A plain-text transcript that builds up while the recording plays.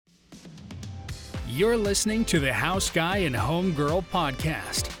You're listening to the House Guy and Home Girl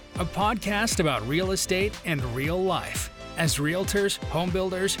podcast, a podcast about real estate and real life. As realtors, home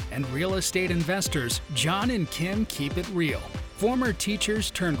builders, and real estate investors, John and Kim keep it real. Former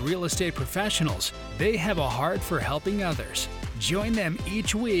teachers turned real estate professionals, they have a heart for helping others. Join them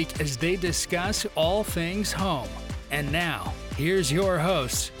each week as they discuss all things home. And now, here's your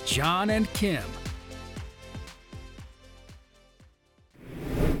hosts, John and Kim.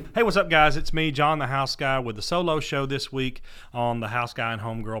 Hey, what's up, guys? It's me, John the House Guy, with the solo show this week on the House Guy and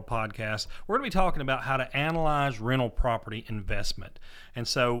Home Girl podcast. We're going to be talking about how to analyze rental property investment. And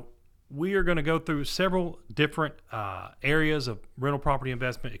so we are going to go through several different areas of rental property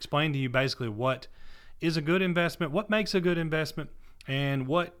investment, explain to you basically what is a good investment, what makes a good investment, and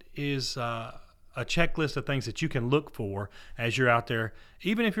what is a checklist of things that you can look for as you're out there.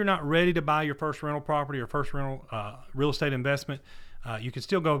 Even if you're not ready to buy your first rental property or first rental real estate investment, you can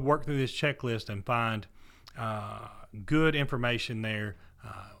still go work through this checklist and find good information there,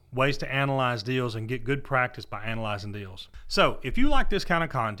 ways to analyze deals and get good practice by analyzing deals. So if you like this kind of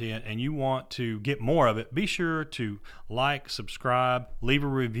content and you want to get more of it, be sure to like, subscribe, leave a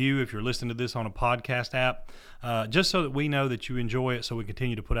review if you're listening to this on a podcast app, just so that we know that you enjoy it, so we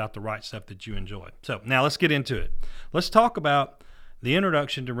continue to put out the right stuff that you enjoy. So now let's get into it. Let's talk about the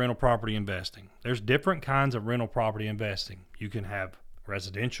introduction to rental property investing. There's different kinds of rental property investing. You can have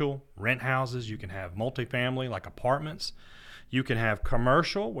residential, rent houses. You can have multifamily, like apartments. You can have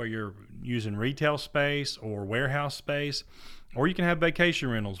commercial, where you're using retail space or warehouse space. Or you can have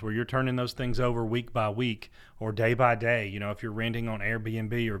vacation rentals, where you're turning those things over week by week or day by day, if you're renting on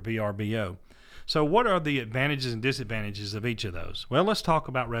Airbnb or VRBO. So what are the advantages and disadvantages of each of those? Well, let's talk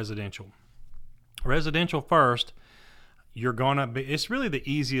about residential. Residential first. It's really the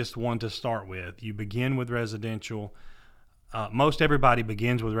easiest one to start with. You begin with residential. Most everybody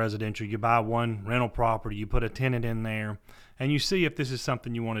begins with residential. You buy one rental property, you put a tenant in there, and you see if this is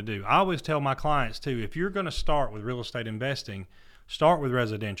something you want to do. I always tell my clients too, if you're going to start with real estate investing, start with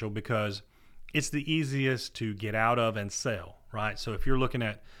residential, because it's the easiest to get out of and sell, right? So if you're looking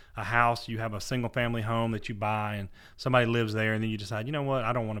at a house, you have a single family home that you buy and somebody lives there, and then you decide, you know what,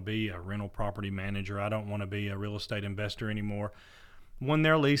 I don't want to be a rental property manager. I don't want to be a real estate investor anymore. When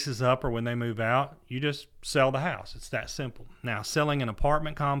their lease is up or when they move out, you just sell the house. It's that simple. Now, selling an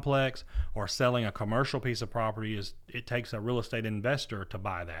apartment complex or selling a commercial piece of property, it takes a real estate investor to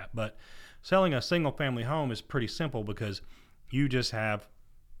buy that. But selling a single family home is pretty simple, because you just have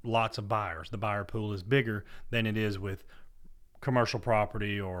lots of buyers. The buyer pool is bigger than it is with commercial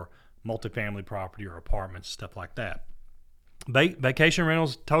property or multifamily property or apartments, stuff like that. Vacation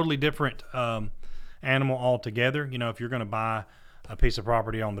rentals, totally different animal altogether. If you're going to buy a piece of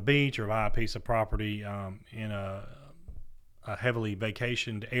property on the beach or buy a piece of property in a heavily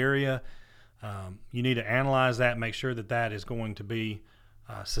vacationed area, you need to analyze that and make sure that that is going to be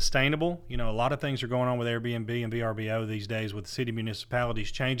sustainable. A lot of things are going on with Airbnb and VRBO these days, with city municipalities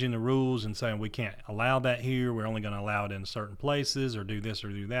changing the rules and saying we can't allow that here. We're only going to allow it in certain places, or do this or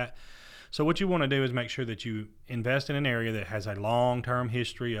do that. So what you want to do is make sure that you invest in an area that has a long-term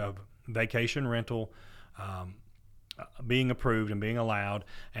history of vacation rental being approved and being allowed.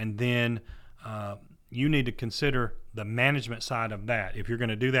 And then you need to consider the management side of that. If you're going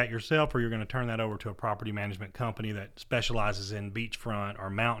to do that yourself, or you're going to turn that over to a property management company that specializes in beachfront or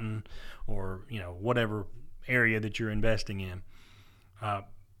mountain or whatever area that you're investing in.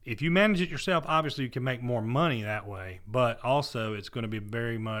 If you manage it yourself, obviously you can make more money that way, but also it's going to be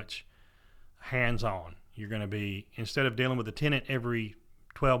very much hands-on. You're going to be, instead of dealing with a tenant every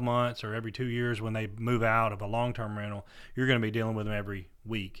 12 months or every 2 years when they move out of a long-term rental, you're going to be dealing with them every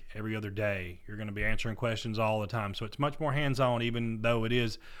week, every other day. You're going to be answering questions all the time. So it's much more hands-on, even though it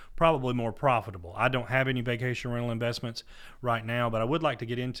is probably more profitable. I don't have any vacation rental investments right now, but I would like to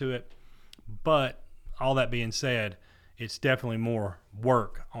get into it. But all that being said, it's definitely more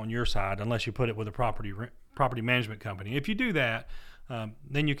work on your side, unless you put it with a property management company. If you do that,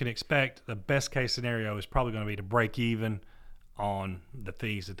 then you can expect the best case scenario is probably going to be to break even on the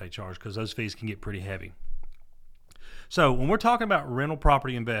fees that they charge, because those fees can get pretty heavy. So when we're talking about rental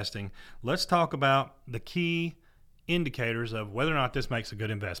property investing, let's talk about the key indicators of whether or not this makes a good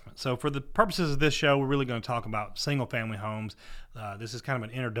investment. So for the purposes of this show, we're really going to talk about single family homes. This is kind of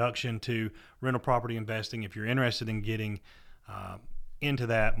an introduction to rental property investing. If you're interested in getting into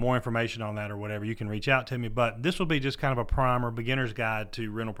that, more information on that or whatever, you can reach out to me. But this will be just kind of a primer, beginner's guide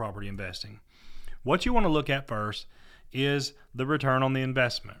to rental property investing. What you want to look at first is the return on the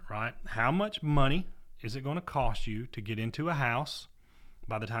investment, right? How much money is it going to cost you to get into a house?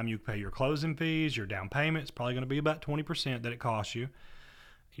 By the time you pay your closing fees, your down payment, it's probably going to be about 20% that it costs you.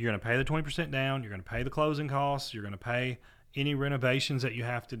 You're going to pay the 20% down. You're going to pay the closing costs. You're going to pay any renovations that you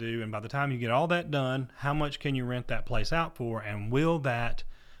have to do. And by the time you get all that done, how much can you rent that place out for? And will that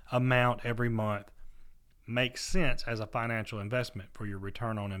amount every month make sense as a financial investment for your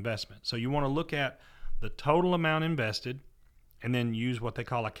return on investment? So you want to look at the total amount invested and then use what they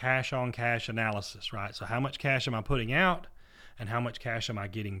call a cash on cash analysis, right? So how much cash am I putting out and how much cash am I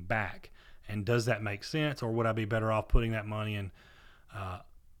getting back? And does that make sense, or would I be better off putting that money in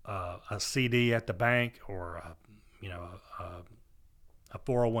a CD at the bank, or a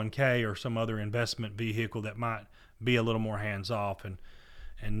 401k or some other investment vehicle that might be a little more hands off and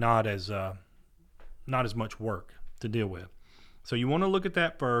not as much work to deal with? So you want to look at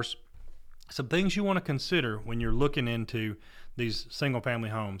that first. Some things you want to consider when you're looking into these single family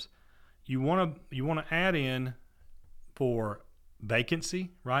homes. You want to add in for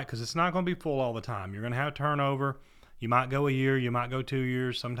vacancy, right? Because it's not going to be full all the time. You're going to have turnover. You might go a year, you might go 2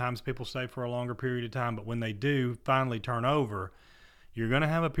 years. Sometimes people stay for a longer period of time, but when they do finally turn over, you're going to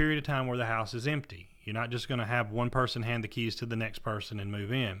have a period of time where the house is empty. You're not just going to have one person hand the keys to the next person and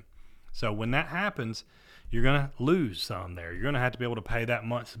move in. So when that happens, you're going to lose some there. You're going to have to be able to pay that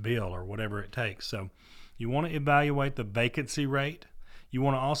month's bill or whatever it takes. So you want to evaluate the vacancy rate. You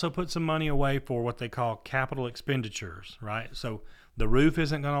want to also put some money away for what they call capital expenditures, right? So the roof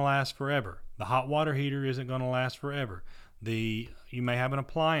isn't going to last forever. The hot water heater isn't going to last forever. You may have an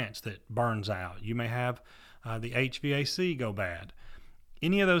appliance that burns out. You may have the HVAC go bad.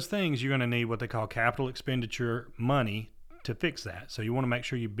 Any of those things, you're going to need what they call capital expenditure money to fix that. So you want to make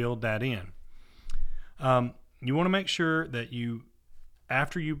sure you build that in. You want to make sure that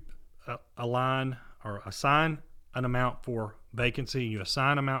after you align or assign an amount for vacancy, you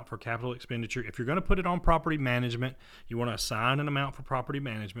assign an amount for capital expenditure. If you're going to put it on property management, you want to assign an amount for property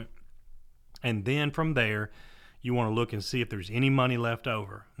management. And then from there, you want to look and see if there's any money left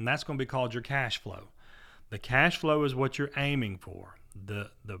over. And that's going to be called your cash flow. The cash flow is what you're aiming for. The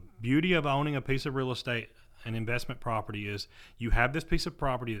beauty of owning a piece of real estate, an investment property, is you have this piece of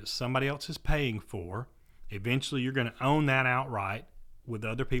property that somebody else is paying for. Eventually, you're going to own that outright with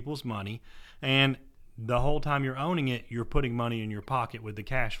other people's money. And the whole time you're owning it, you're putting money in your pocket with the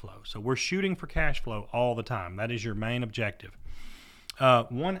cash flow. So we're shooting for cash flow all the time. That is your main objective.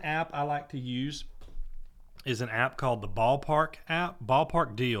 One app I like to use is an app called the Ballpark app.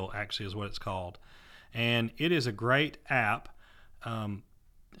 Ballpark Deal, actually, is what it's called. And it is a great app. And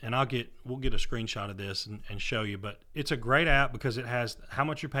we'll get a screenshot of this and show you. But it's a great app because it has how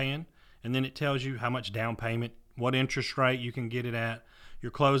much you're paying, and then it tells you how much down payment, what interest rate you can get it at,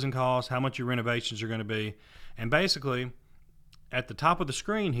 your closing costs, how much your renovations are going to be. And basically, at the top of the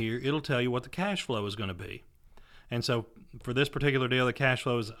screen here, it'll tell you what the cash flow is going to be. And so for this particular deal, the cash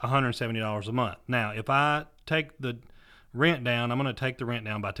flow is $170 a month. Now, if I take the rent down, I'm going to take the rent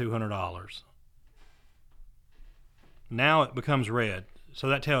down by $200. Now it becomes red. So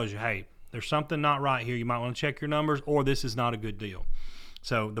that tells you, hey, there's something not right here. You might want to check your numbers, or this is not a good deal.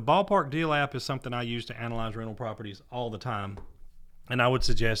 So the Ballpark Deal app is something I use to analyze rental properties all the time. And I would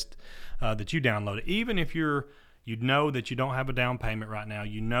suggest that you download it. Even if you know that you don't have a down payment right now,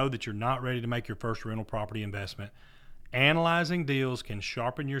 you know that you're not ready to make your first rental property investment, analyzing deals can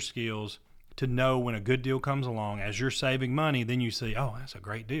sharpen your skills to know when a good deal comes along. As you're saving money, then you see, oh, that's a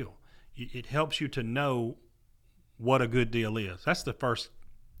great deal. It helps you to know what a good deal is. That's the first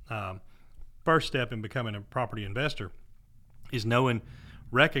step in becoming a property investor, is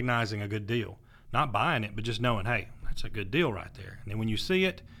recognizing a good deal. Not buying it, but just knowing, hey, that's a good deal right there. And then when you see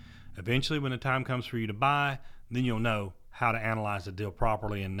it, eventually when the time comes for you to buy, then you'll know how to analyze the deal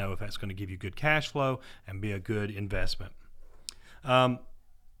properly and know if that's going to give you good cash flow and be a good investment.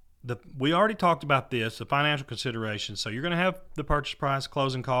 We already talked about this, the financial considerations. So you're going to have the purchase price,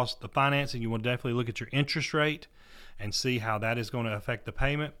 closing costs, the financing. You will definitely look at your interest rate and see how that is going to affect the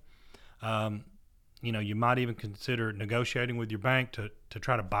payment. You might even consider negotiating with your bank to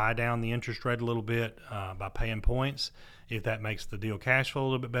try to buy down the interest rate a little bit by paying points, if that makes the deal cash flow a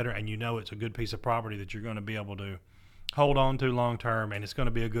little bit better, and you know it's a good piece of property that you're going to be able to hold on to long term, and it's going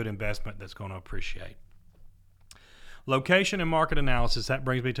to be a good investment that's going to appreciate. Location and market analysis, that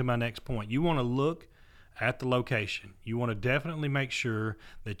brings me to my next point. You want to look at the location. You want to definitely make sure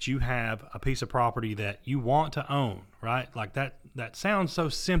that you have a piece of property that you want to own, right? Like that sounds so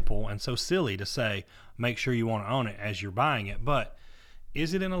simple and so silly to say, make sure you want to own it as you're buying it. But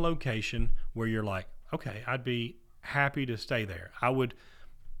is it in a location where you're like, okay, I'd be happy to stay there. I would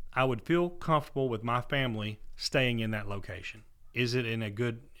feel comfortable with my family staying in that location. Is it in a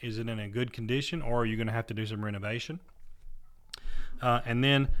good condition, or are you going to have to do some renovation? And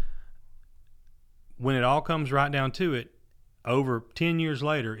then when it all comes right down to it, over 10 years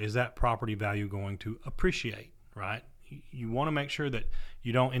later, is that property value going to appreciate, right? You want to make sure that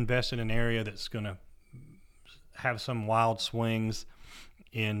you don't invest in an area that's going to have some wild swings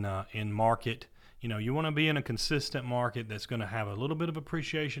in market. You want to be in a consistent market that's going to have a little bit of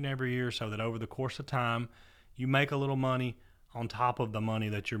appreciation every year, so that over the course of time, you make a little money on top of the money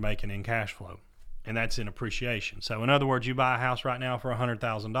that you're making in cash flow, and that's in appreciation. So in other words, you buy a house right now for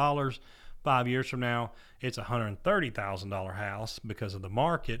 $100,000. 5 years from now, it's a $130,000 house because of the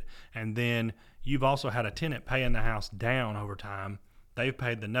market, and then you've also had a tenant paying the house down over time. They've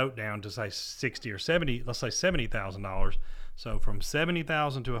paid the note down to say 60 or 70, let's say $70,000. So from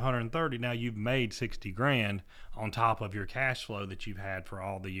 $70,000 to $130,000, now you've made $60,000 on top of your cash flow that you've had for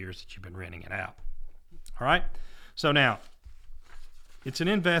all the years that you've been renting it out. All right. So now, it's an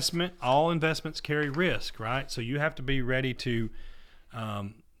investment. All investments carry risk, right? So you have to be ready to,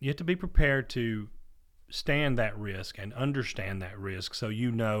 you have to be prepared to stand that risk and understand that risk, so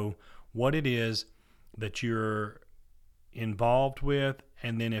you know what it is that you're involved with.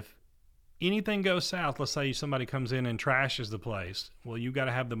 And then if anything goes south, let's say somebody comes in and trashes the place, well, you got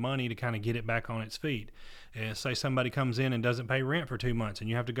to have the money to kind of get it back on its feet. And say somebody comes in and doesn't pay rent for 2 months, and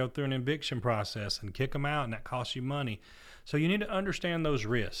you have to go through an eviction process and kick them out, and that costs you money. So you need to understand those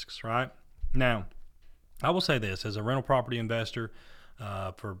risks, right? Now, I will say this, as a rental property investor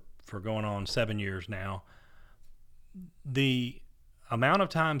for going on 7 years now, the amount of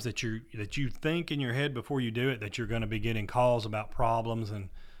times that you think in your head before you do it that you're going to be getting calls about problems and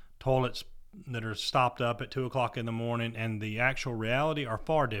toilets that are stopped up at 2 o'clock in the morning, and the actual reality are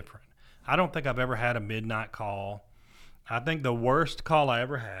far different. I don't think I've ever had a midnight call. I think the worst call I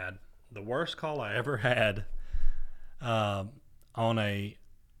ever had on a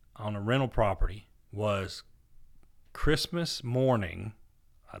rental property was Christmas morning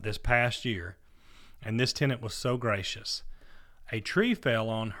this past year, and this tenant was so gracious. A tree fell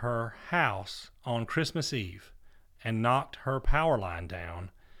on her house on Christmas Eve and knocked her power line down,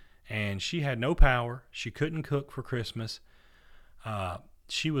 and she had no power. She couldn't cook for Christmas.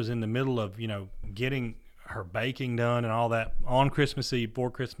 She was in the middle of, getting her baking done and all that on Christmas Eve for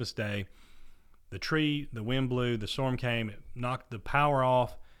Christmas Day. The wind blew, the storm came, it knocked the power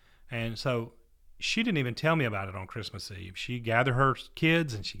off. And so she didn't even tell me about it on Christmas Eve. She gathered her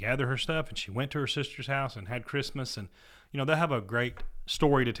kids and she gathered her stuff and she went to her sister's house and had Christmas. And, they'll have a great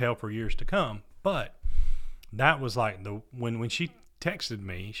story to tell for years to come. But that was like when she texted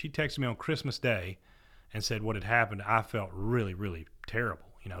me on Christmas Day and said what had happened. I felt really, really terrible,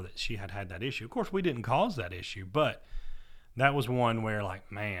 that she had that issue. Of course, we didn't cause that issue, but that was one where,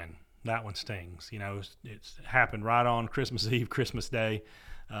 like, man, that one stings. It's happened right on Christmas Eve, Christmas Day.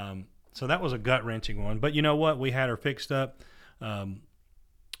 So that was a gut-wrenching one. But you know what? We had her fixed up.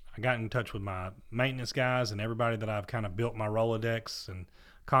 I got in touch with my maintenance guys and everybody that I've kind of built my Rolodex and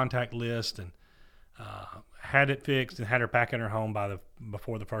contact list, and had it fixed and had her back in her home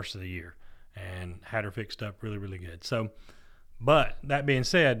before the first of the year, and had her fixed up really, really good. So, but that being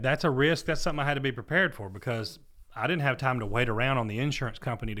said, that's a risk. That's something I had to be prepared for, because I didn't have time to wait around on the insurance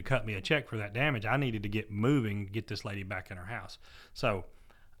company to cut me a check for that damage. I needed to get moving, get this lady back in her house. So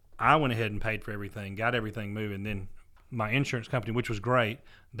I went ahead and paid for everything, got everything moving. Then my insurance company, which was great,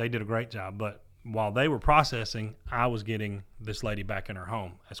 they did a great job. But while they were processing, I was getting this lady back in her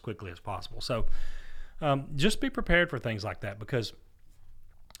home as quickly as possible. So just be prepared for things like that, because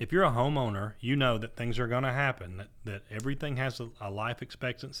if you're a homeowner, you know that things are going to happen, that everything has a life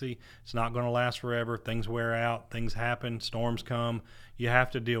expectancy. It's not going to last forever. Things wear out, things happen, storms come. You have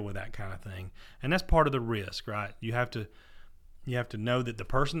to deal with that kind of thing. And that's part of the risk, right? You have to know that the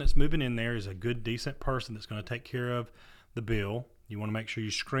person that's moving in there is a good, decent person that's going to take care of the bill. You want to make sure you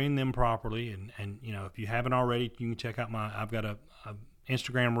screen them properly. And if you haven't already, you can check out I've got a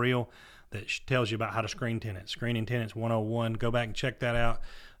Instagram reel that tells you about how to screen tenants, Screening Tenants 101. Go back and check that out.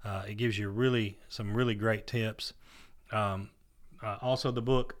 It gives you some really great tips. Also, the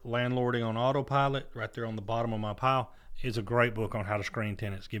book Landlording on Autopilot, right there on the bottom of my pile, is a great book on how to screen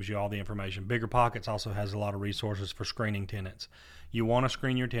tenants. Gives you all the information. Bigger Pockets also has a lot of resources for screening tenants. You want to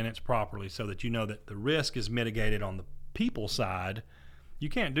screen your tenants properly so that you know that the risk is mitigated on the people side. You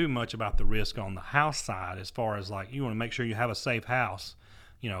can't do much about the risk on the house side, as far as, like, you want to make sure you have a safe house,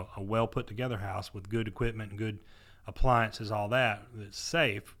 a well put together house with good equipment and good appliances, all that's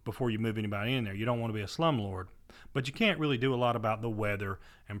safe before you move anybody in there. You don't want to be a slumlord. But you can't really do a lot about the weather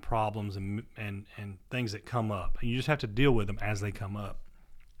and problems and things that come up. You just have to deal with them as they come up.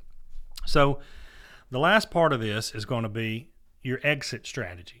 So the last part of this is going to be your exit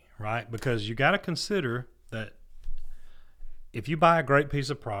strategy, right? Because you got to consider that if you buy a great piece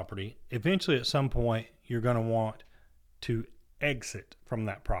of property, eventually at some point you're going to want to exit from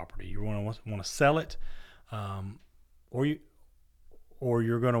that property. You want to sell it, or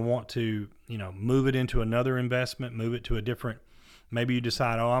you're going to want to, move it into another investment, move it to a different. Maybe you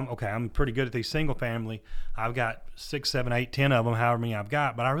decide, I'm pretty good at these single family. I've got 6, 7, 8, 10 of them, however many I've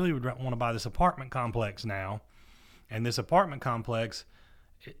got, but I really would want to buy this apartment complex now. And this apartment complex,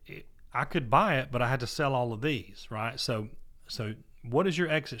 I could buy it, but I had to sell all of these, right? So what is your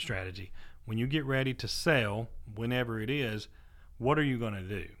exit strategy? When you get ready to sell, whenever it is, what are you going to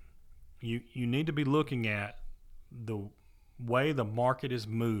do? You need to be looking at the way the market is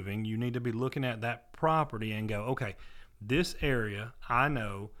moving. You need to be looking at that property and go, okay, this area, I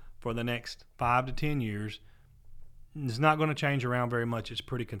know for the next 5 to 10 years, it's not going to change around very much. It's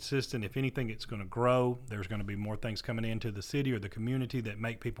pretty consistent. If anything, it's going to grow. There's going to be more things coming into the city or the community that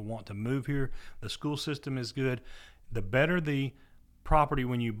make people want to move here. The school system is good. The better the property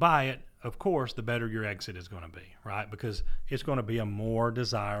when you buy it, of course, the better your exit is going to be, right? Because it's going to be a more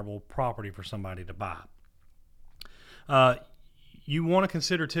desirable property for somebody to buy. You want to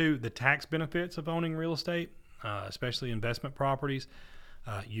consider, too, the tax benefits of owning real estate. Especially investment properties.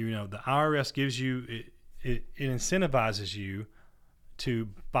 The IRS gives you, it incentivizes you to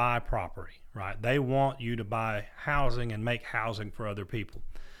buy property, right? They want you to buy housing and make housing for other people.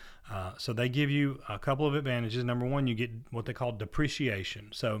 So they give you a couple of advantages. Number one, you get what they call depreciation.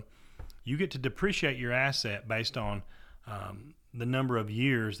 So you get to depreciate your asset based on the number of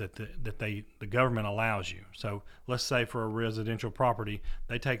years that the government allows you. So let's say for a residential property,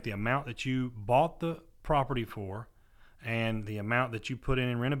 they take the amount that you bought the property for and the amount that you put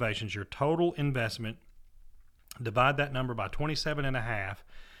in renovations, your total investment, divide that number by 27.5,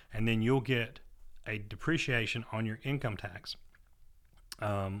 and then you'll get a depreciation on your income tax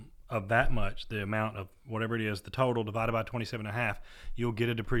of that much, the amount of whatever it is, the total divided by 27.5, you'll get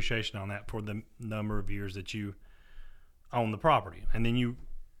a depreciation on that for the number of years that you own the property. And then you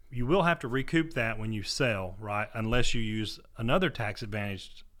will have to recoup that when you sell, right? Unless you use another tax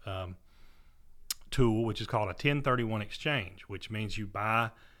advantaged tool, which is called a 1031 exchange, which means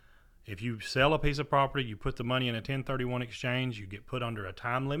if you sell a piece of property, you put the money in a 1031 exchange, you get put under a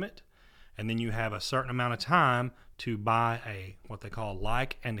time limit, and then you have a certain amount of time to buy what they call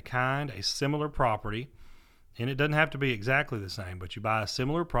like and kind, a similar property. And it doesn't have to be exactly the same, but you buy a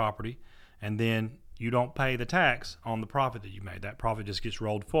similar property, and then you don't pay the tax on the profit that you made. That profit just gets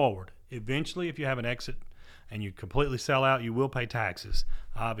rolled forward. Eventually, if you have an exit and you completely sell out, you will pay taxes.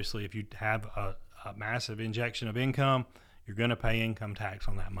 Obviously, if you have a massive injection of income, you're going to pay income tax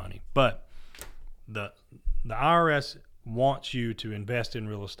on that money. But the IRS wants you to invest in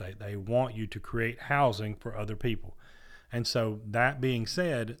real estate. They want you to create housing for other people. And so that being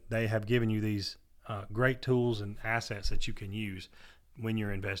said, they have given you these great tools and assets that you can use when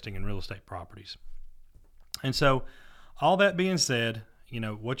you're investing in real estate properties. And so all that being said,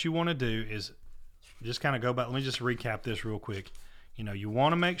 what you want to do is just kind of go back. Let me just recap this real quick. You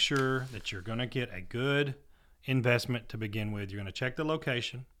want to make sure that you're going to get a good investment to begin with. You're going to check the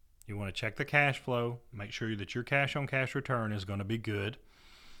location. You want to check the cash flow. Make sure that your cash on cash return is going to be good.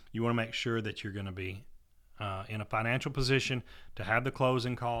 You want to make sure that you're going to be in a financial position to have the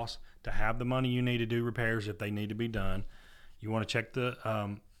closing costs, to have the money you need to do repairs if they need to be done. You want to check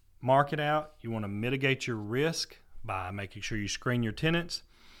the market out. You want to mitigate your risk by making sure you screen your tenants.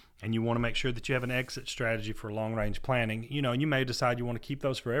 And you want to make sure that you have an exit strategy for long-range planning. And you may decide you want to keep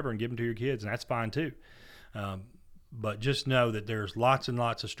those forever and give them to your kids, and that's fine too. But just know that there's lots and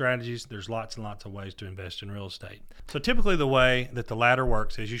lots of strategies. There's lots and lots of ways to invest in real estate. So typically the way that the ladder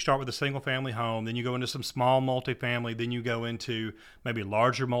works is you start with a single-family home, then you go into some small multifamily, then you go into maybe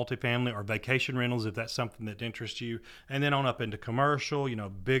larger multifamily or vacation rentals if that's something that interests you, and then on up into commercial,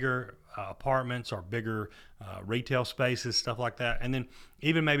 bigger apartments or bigger retail spaces, stuff like that. And then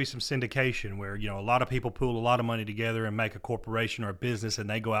even maybe some syndication where, a lot of people pool a lot of money together and make a corporation or a business, and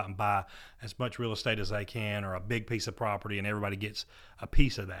they go out and buy as much real estate as they can or a big piece of property, and everybody gets a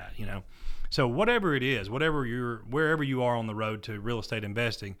piece of that, So whatever it is, wherever you are on the road to real estate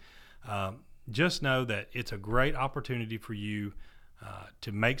investing, just know that it's a great opportunity for you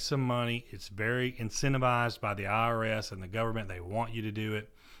to make some money. It's very incentivized by the IRS and the government. They want you to do it.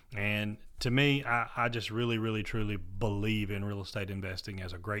 And to me, I just really, really, truly believe in real estate investing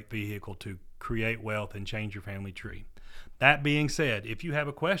as a great vehicle to create wealth and change your family tree. That being said, if you have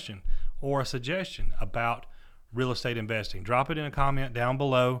a question or a suggestion about real estate investing, drop it in a comment down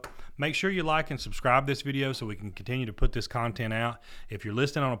below. Make sure you like and subscribe this video so we can continue to put this content out. If you're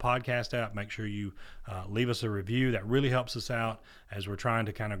listening on a podcast app, make sure you leave us a review. That really helps us out as we're trying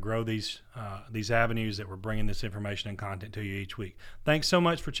to kind of grow these avenues that we're bringing this information and content to you each week. Thanks so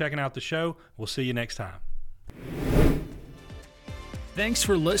much for checking out the show. We'll see you next time. Thanks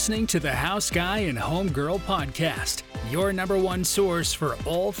for listening to the House Guy and Home Girl podcast, your number one source for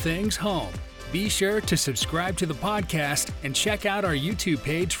all things home. Be sure to subscribe to the podcast and check out our YouTube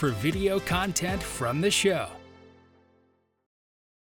page for video content from the show.